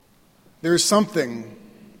There's something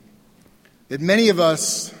that many of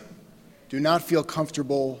us do not feel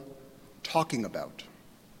comfortable talking about.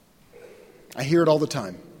 I hear it all the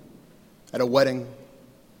time. At a wedding,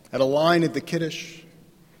 at a line at the Kiddush,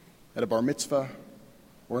 at a bar mitzvah,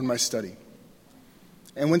 or in my study.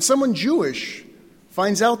 And when someone Jewish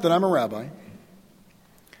finds out that I'm a rabbi,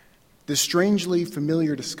 this strangely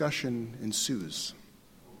familiar discussion ensues.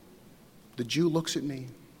 The Jew looks at me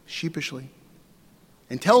sheepishly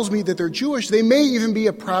and tells me that they're Jewish. They may even be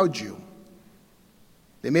a proud Jew.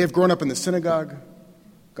 They may have grown up in the synagogue,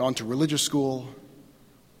 gone to religious school,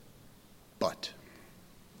 but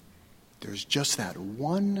there's just that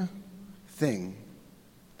one thing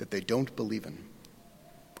that they don't believe in,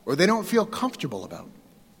 or they don't feel comfortable about.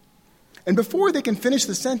 And before they can finish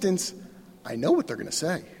the sentence, I know what they're going to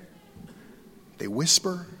say. They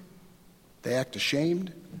whisper, they act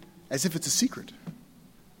ashamed, as if it's a secret.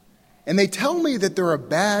 And they tell me that they're a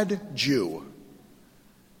bad Jew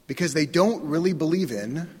because they don't really believe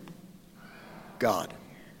in God.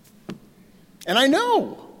 And I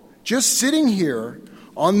know, just sitting here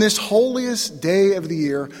on this holiest day of the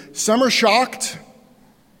year, some are shocked,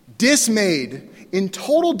 dismayed, in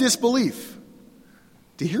total disbelief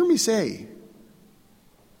to hear me say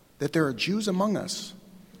that there are Jews among us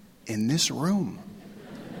in this room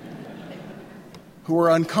who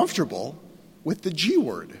are uncomfortable with the G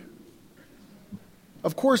word.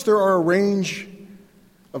 Of course, there are a range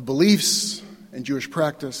of beliefs and Jewish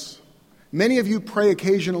practice. Many of you pray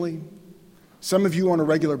occasionally, some of you on a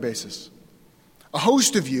regular basis. A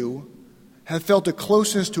host of you have felt a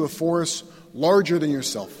closeness to a force larger than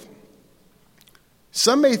yourself.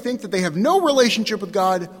 Some may think that they have no relationship with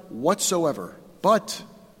God whatsoever, but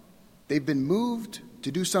they've been moved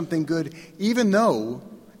to do something good, even though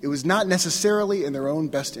it was not necessarily in their own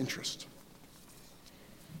best interest.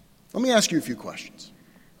 Let me ask you a few questions.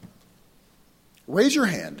 Raise your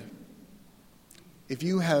hand if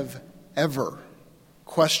you have ever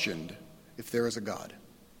questioned if there is a God.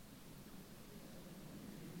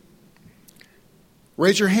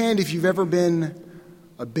 Raise your hand if you've ever been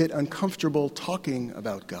a bit uncomfortable talking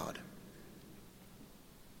about God.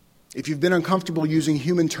 If you've been uncomfortable using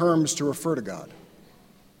human terms to refer to God.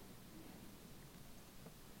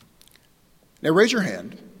 Now raise your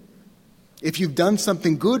hand if you've done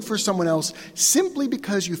something good for someone else simply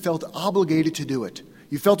because you felt obligated to do it.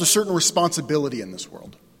 You felt a certain responsibility in this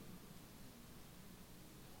world.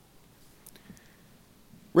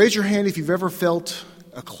 Raise your hand if you've ever felt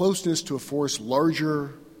a closeness to a force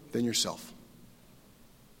larger than yourself.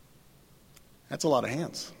 That's a lot of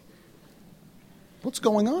hands. What's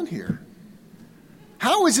going on here?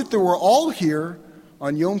 How is it that we're all here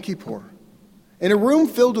on Yom Kippur, in a room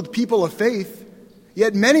filled with people of faith,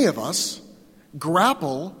 yet many of us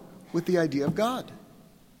grapple with the idea of God?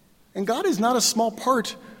 And God is not a small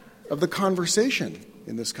part of the conversation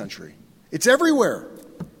in this country. It's everywhere.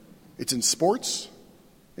 It's in sports,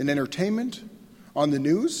 in entertainment, on the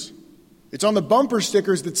news. It's on the bumper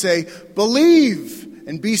stickers that say, "Believe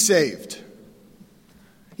and be saved."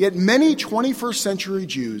 Yet many 21st century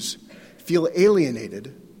Jews feel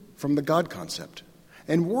alienated from the God concept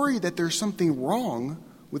and worry that there's something wrong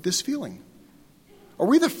with this feeling. Are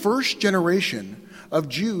we the first generation of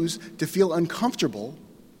Jews to feel uncomfortable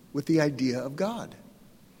with the idea of God?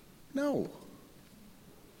 No.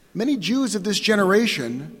 Many Jews of this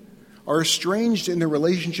generation are estranged in their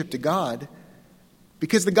relationship to God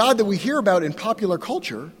because the God that we hear about in popular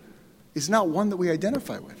culture is not one that we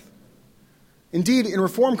identify with. Indeed, in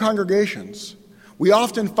Reformed congregations, we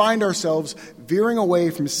often find ourselves veering away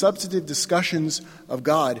from substantive discussions of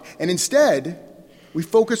God, and instead, we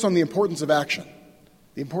focus on the importance of action,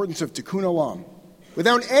 the importance of tikkun olam,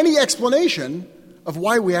 without any explanation of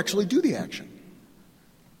why we actually do the action.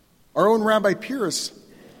 Our own Rabbi Pierce,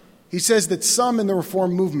 he says that some in the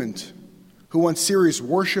Reform movement who want serious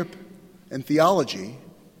worship and theology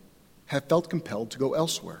have felt compelled to go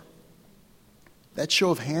elsewhere. That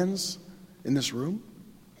show of hands in this room,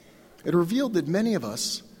 it revealed that many of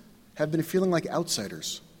us have been feeling like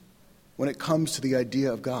outsiders when it comes to the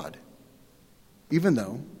idea of God, even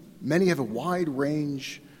though many have a wide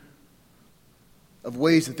range of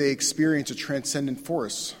ways that they experience a transcendent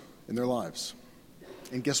force in their lives.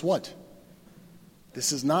 And guess what?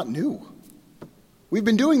 This is not new. We've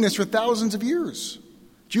been doing this for thousands of years.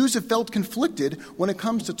 Jews have felt conflicted when it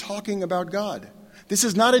comes to talking about God. This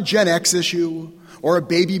is not a Gen X issue or a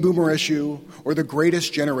baby boomer issue or the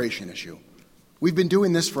greatest generation issue. We've been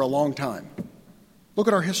doing this for a long time. Look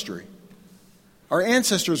at our history. Our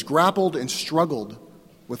ancestors grappled and struggled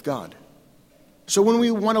with God. So when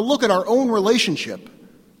we want to look at our own relationship,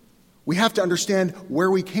 We have to understand where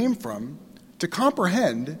we came from to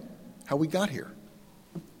comprehend how we got here.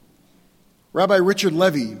 Rabbi Richard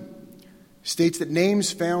Levy states that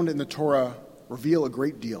names found in the Torah reveal a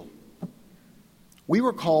great deal. We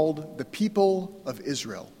were called the people of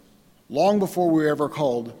Israel long before we were ever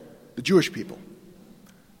called the Jewish people.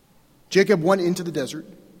 Jacob went into the desert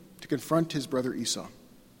to confront his brother Esau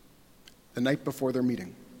the night before their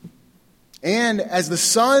meeting. And as the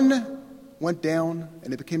sun went down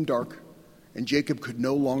and it became dark and Jacob could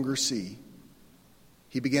no longer see,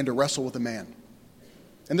 he began to wrestle with a man.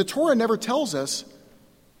 And the Torah never tells us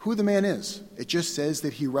who the man is. It just says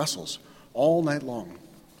that he wrestles all night long.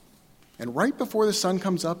 And right before the sun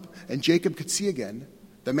comes up and Jacob could see again,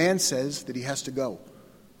 the man says that he has to go.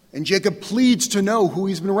 And Jacob pleads to know who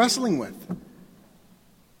he's been wrestling with.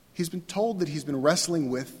 He's been told that he's been wrestling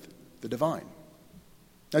with the divine.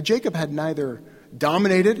 Now, Jacob had neither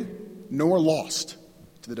dominated nor lost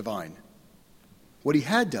to the divine. What he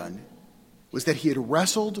had done was that he had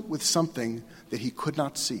wrestled with something that he could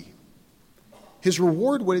not see. His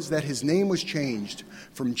reward was that his name was changed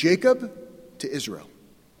from Jacob to Israel.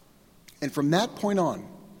 And from that point on,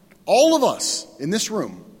 all of us in this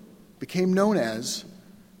room became known as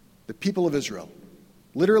the people of Israel.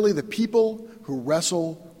 Literally, the people who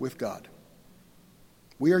wrestle with God.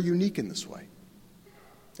 We are unique in this way.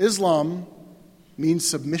 Islam means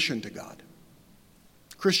submission to God.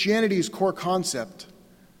 Christianity's core concept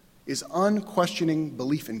is unquestioning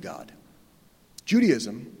belief in God.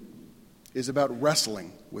 Judaism is about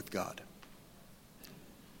wrestling with God.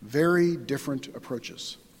 Very different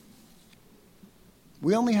approaches.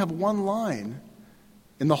 We only have one line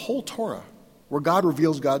in the whole Torah where God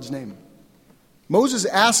reveals God's name. Moses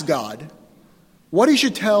asked God what he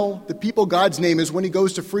should tell the people God's name is when he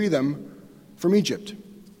goes to free them from Egypt.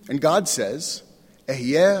 And God says,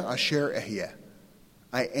 Ehyeh asher ehyeh.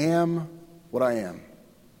 I am what I am.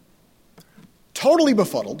 Totally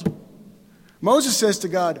befuddled, Moses says to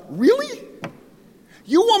God, really?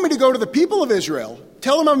 You want me to go to the people of Israel,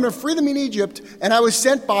 tell them I'm going to free them in Egypt, and I was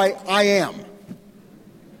sent by I am.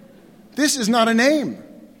 This is not a name.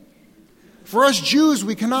 For us Jews,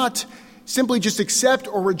 we cannot simply just accept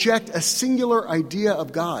or reject a singular idea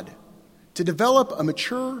of God. To develop a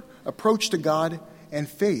mature approach to God and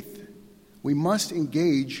faith, we must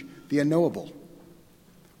engage the unknowable.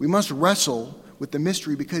 We must wrestle with the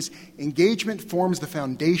mystery because engagement forms the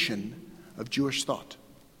foundation of Jewish thought.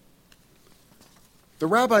 The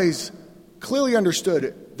rabbis clearly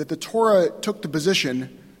understood that the Torah took the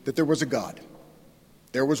position that there was a God.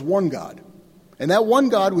 There was one God. And that one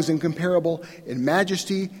God was incomparable in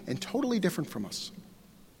majesty and totally different from us.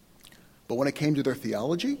 But when it came to their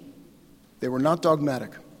theology, they were not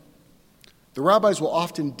dogmatic. The rabbis will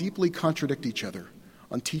often deeply contradict each other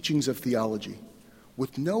on teachings of theology,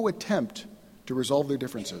 with no attempt to resolve their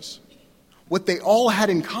differences. What they all had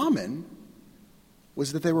in common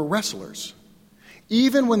was that they were wrestlers.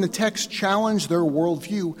 Even when the text challenged their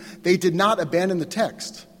worldview, they did not abandon the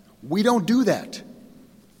text. We don't do that.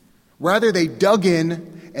 Rather, they dug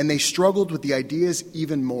in and they struggled with the ideas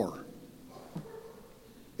even more.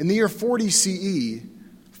 In the year 40 CE,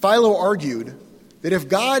 Philo argued that if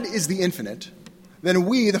God is the infinite, then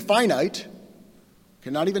we, the finite,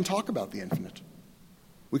 cannot even talk about the infinite.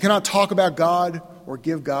 We cannot talk about God or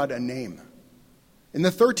give God a name. In the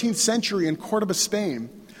 13th century in Cordoba, Spain,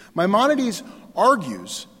 Maimonides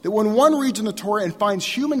argues that when one reads in the Torah and finds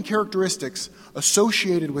human characteristics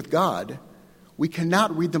associated with God, we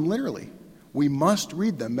cannot read them literally. We must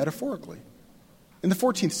read them metaphorically. In the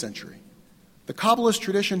 14th century, the Kabbalist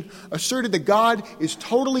tradition asserted that God is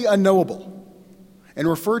totally unknowable and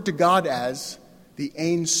referred to God as the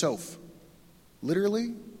Ein Sof.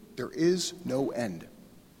 Literally, there is no end.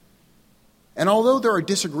 And although there are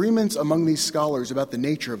disagreements among these scholars about the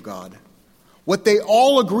nature of God, what they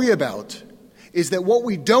all agree about is that what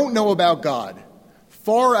we don't know about God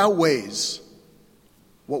far outweighs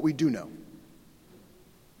what we do know.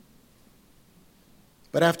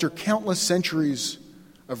 But after countless centuries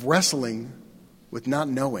of wrestling with not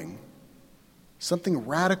knowing, something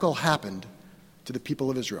radical happened to the people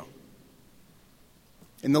of Israel.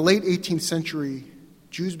 In the late 18th century,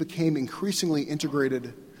 Jews became increasingly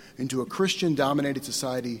integrated into a Christian-dominated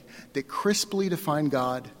society that crisply defined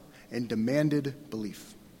God and demanded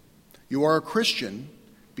belief. You are a Christian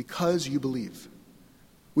because you believe.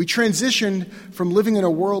 We transitioned from living in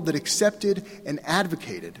a world that accepted and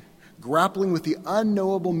advocated, grappling with the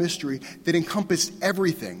unknowable mystery that encompassed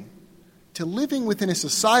everything, to living within a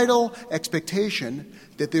societal expectation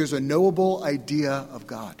that there's a knowable idea of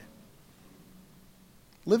God.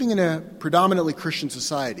 Living in a predominantly Christian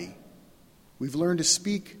society, we've learned to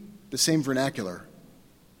speak the same vernacular,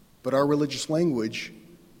 but our religious language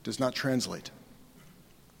does not translate.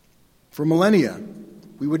 For millennia,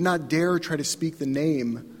 we would not dare try to speak the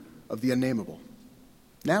name of the unnameable.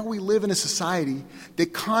 Now we live in a society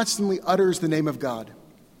that constantly utters the name of God.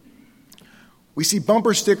 We see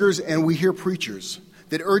bumper stickers and we hear preachers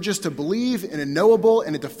that urge us to believe in a knowable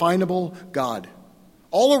and a definable God.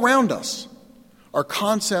 All around us are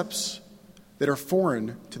concepts that are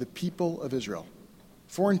foreign to the people of Israel,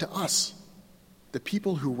 foreign to us, the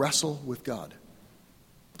people who wrestle with God.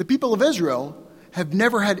 The people of Israel have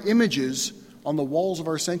never had images on the walls of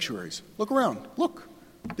our sanctuaries. Look around. Look,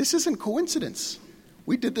 this isn't coincidence.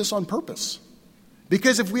 We did this on purpose.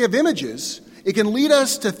 Because if we have images, it can lead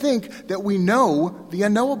us to think that we know the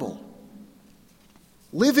unknowable.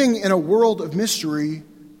 Living in a world of mystery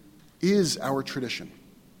is our tradition,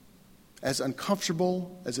 as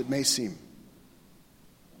uncomfortable as it may seem.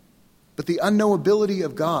 But the unknowability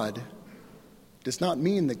of God does not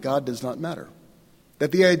mean that God does not matter,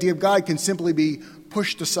 that the idea of God can simply be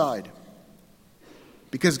pushed aside,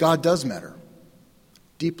 because God does matter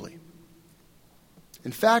deeply.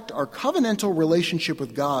 In fact, our covenantal relationship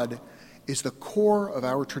with God is the core of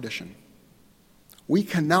our tradition. We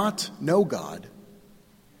cannot know God,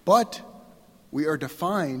 but we are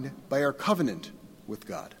defined by our covenant with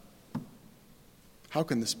God. How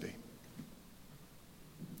can this be?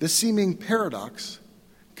 This seeming paradox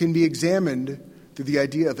can be examined through the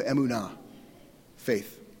idea of Emanu-El,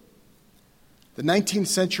 faith. The 19th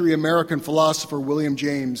century American philosopher William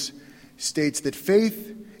James states that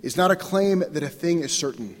faith is not a claim that a thing is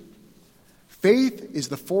certain. Faith is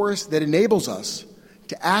the force that enables us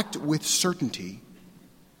to act with certainty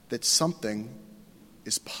that something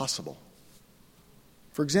is possible.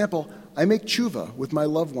 For example, I make tshuva with my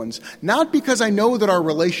loved ones, not because I know that our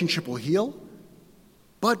relationship will heal,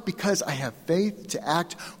 but because I have faith to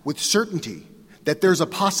act with certainty that there's a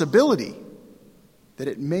possibility that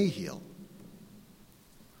it may heal.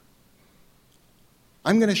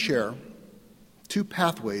 I'm going to share 2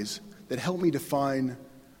 pathways that help me define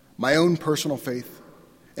my own personal faith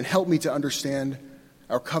and help me to understand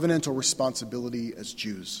our covenantal responsibility as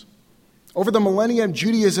Jews. Over the millennia,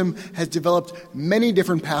 Judaism has developed many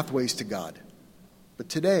different pathways to God. But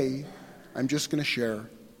today, I'm just going to share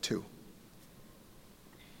 2.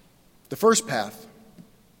 The first path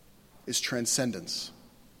is transcendence.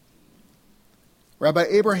 Rabbi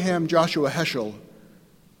Abraham Joshua Heschel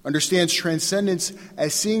understands transcendence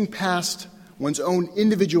as seeing past one's own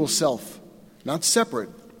individual self, not separate,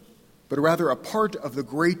 but rather a part of the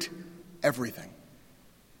great everything.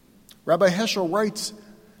 Rabbi Heschel writes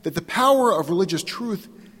that the power of religious truth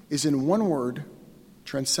is in one word,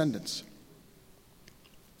 transcendence.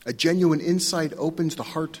 A genuine insight opens the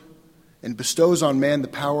heart and bestows on man the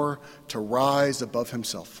power to rise above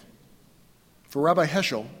himself. For Rabbi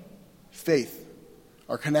Heschel, faith,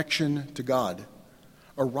 our connection to God,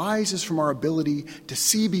 arises from our ability to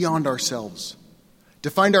see beyond ourselves, to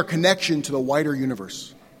find our connection to the wider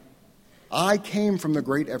universe. I came from the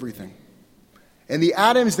great everything, and the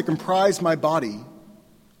atoms that comprise my body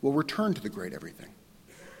will return to the great everything.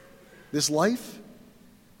 This life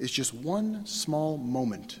is just one small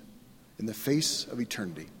moment in the face of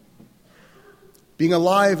eternity. Being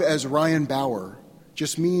alive as Ryan Bauer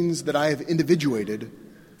just means that I have individuated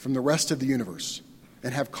from the rest of the universe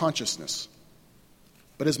and have consciousness.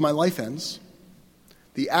 But as my life ends,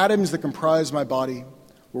 the atoms that comprise my body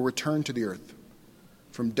will return to the earth,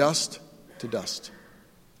 from dust to dust.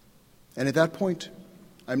 And at that point,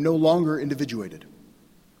 I'm no longer individuated,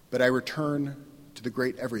 but I return to the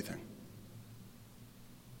great everything.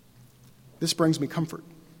 This brings me comfort.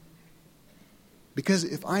 Because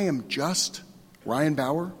if I am just Ryan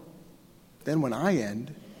Bauer, then when I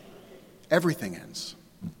end, everything ends.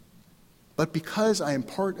 But because I am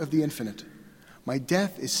part of the infinite, my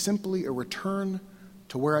death is simply a return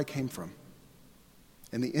to where I came from.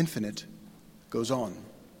 And the infinite goes on.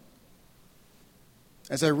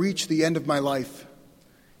 As I reach the end of my life,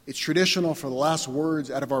 it's traditional for the last words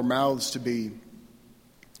out of our mouths to be,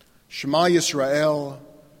 Shema Yisrael,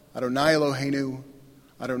 Adonai Eloheinu,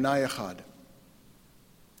 Adonai Echad.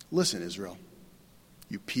 Listen, Israel,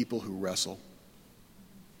 you people who wrestle.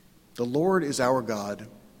 The Lord is our God,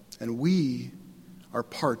 and we are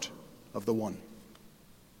part of the one.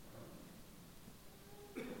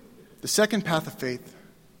 The second path of faith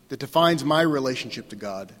that defines my relationship to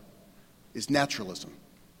God is naturalism.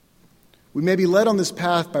 We may be led on this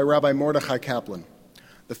path by Rabbi Mordechai Kaplan,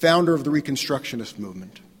 the founder of the Reconstructionist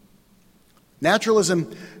movement.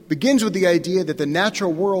 Naturalism begins with the idea that the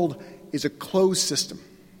natural world is a closed system,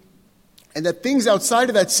 and that things outside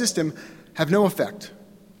of that system have no effect.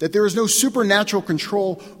 that there is no supernatural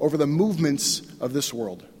control over the movements of this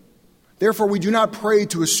world. Therefore, we do not pray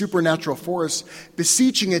to a supernatural force,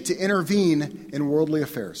 beseeching it to intervene in worldly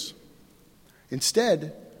affairs.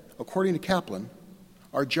 Instead, according to Kaplan,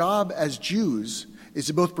 our job as Jews is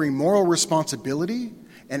to both bring moral responsibility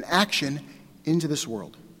and action into this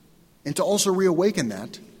world, and to also reawaken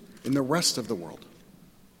that in the rest of the world.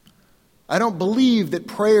 I don't believe that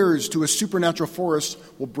prayers to a supernatural force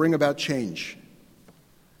will bring about change.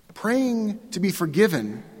 Praying to be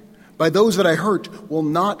forgiven by those that I hurt will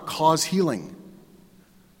not cause healing.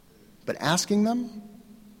 But asking them,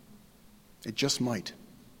 it just might.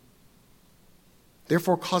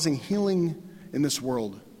 Therefore, causing healing in this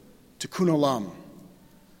world, tikkun olam,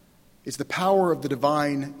 is the power of the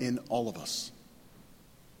divine in all of us.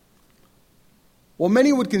 While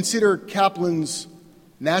many would consider Kaplan's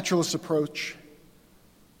naturalist approach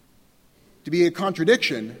to be a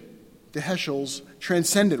contradiction to Heschel's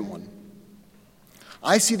transcendent one,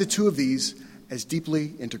 I see the two of these as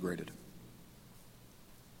deeply integrated.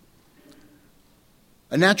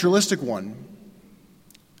 A naturalistic one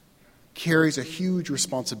carries a huge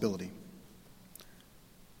responsibility.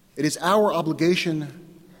 It is our obligation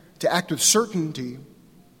to act with certainty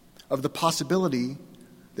of the possibility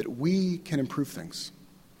that we can improve things,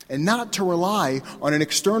 and not to rely on an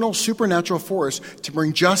external supernatural force to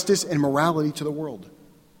bring justice and morality to the world.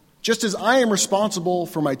 Just as I am responsible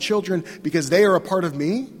for my children because they are a part of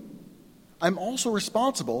me, I'm also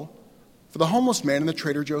responsible for the homeless man in the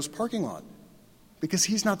Trader Joe's parking lot because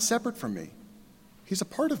he's not separate from me. He's a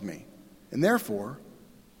part of me, and therefore,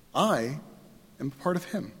 I am a part of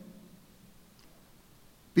him.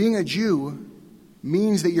 Being a Jew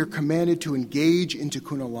means that you're commanded to engage in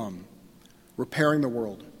tikkun olam, repairing the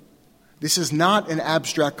world. This is not an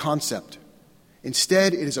abstract concept.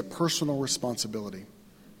 Instead, it is a personal responsibility.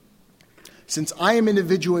 Since I am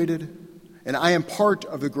individuated and I am part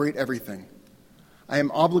of the great everything, I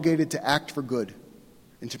am obligated to act for good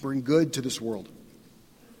and to bring good to this world.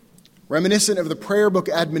 Reminiscent of the prayer book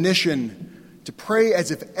admonition to pray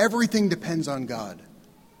as if everything depends on God,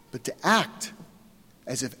 but to act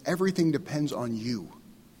as if everything depends on you,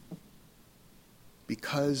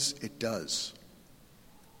 because it does.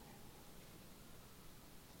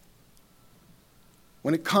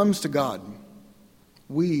 When it comes to God,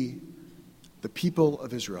 we, the people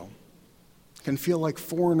of Israel, can feel like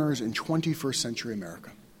foreigners in 21st century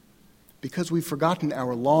America because we've forgotten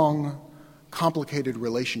our long, complicated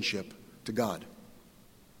relationship to God.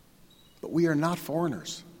 But we are not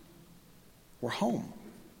foreigners. We're home.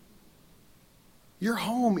 You're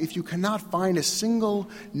home if you cannot find a single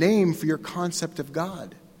name for your concept of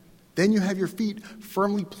God. Then you have your feet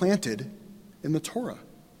firmly planted in the Torah.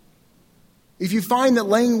 If you find that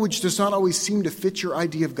language does not always seem to fit your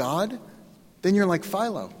idea of God, then you're like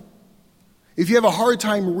Philo. If you have a hard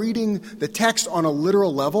time reading the text on a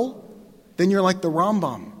literal level, then you're like the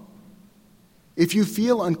Rambam. If you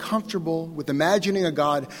feel uncomfortable with imagining a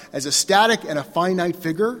God as a static and a finite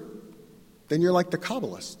figure, then you're like the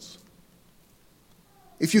Kabbalists.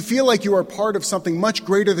 If you feel like you are part of something much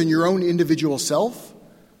greater than your own individual self,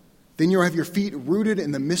 then you have your feet rooted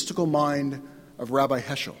in the mystical mind of Rabbi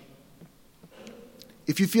Heschel.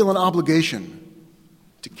 If you feel an obligation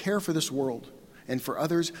to care for this world and for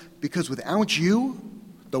others, because without you,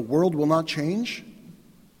 the world will not change,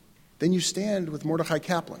 then you stand with Mordechai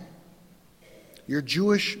Kaplan. Your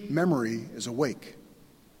Jewish memory is awake.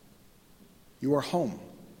 You are home.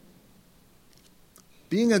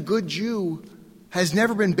 Being a good Jew has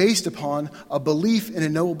never been based upon a belief in a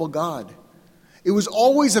knowable God. It was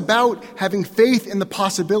always about having faith in the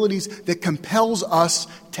possibilities that compels us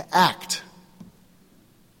to act.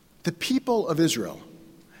 The people of Israel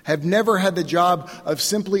have never had the job of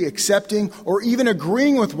simply accepting or even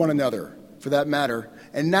agreeing with one another, for that matter,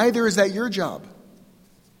 and neither is that your job.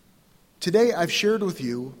 Today I've shared with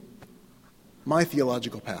you my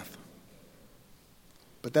theological path.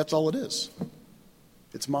 But that's all it is.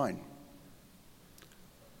 It's mine.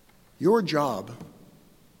 Your job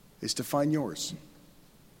is to find yours.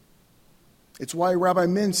 It's why Rabbi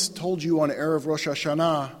Mintz told you on Erev Rosh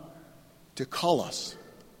Hashanah to call us,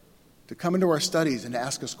 to come into our studies and to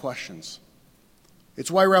ask us questions. It's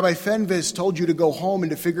why Rabbi Fenves told you to go home and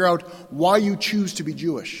to figure out why you choose to be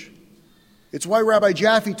Jewish. It's why Rabbi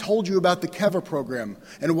Jaffe told you about the Keva program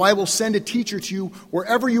and why we'll send a teacher to you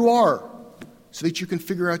wherever you are so that you can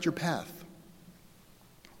figure out your path.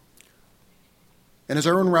 And as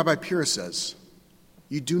our own Rabbi Pira says,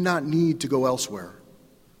 you do not need to go elsewhere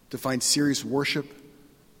to find serious worship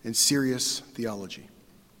and serious theology.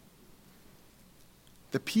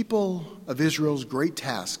 The people of Israel's great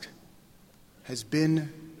task has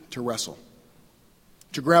been to wrestle,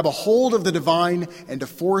 to grab a hold of the divine and to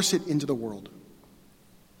force it into the world.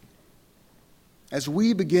 As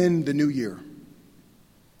we begin the new year,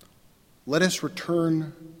 let us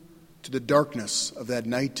return to the darkness of that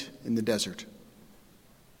night in the desert,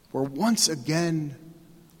 where once again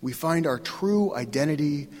we find our true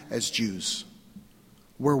identity as Jews,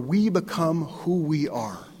 where we become who we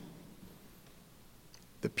are,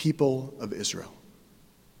 the people of Israel.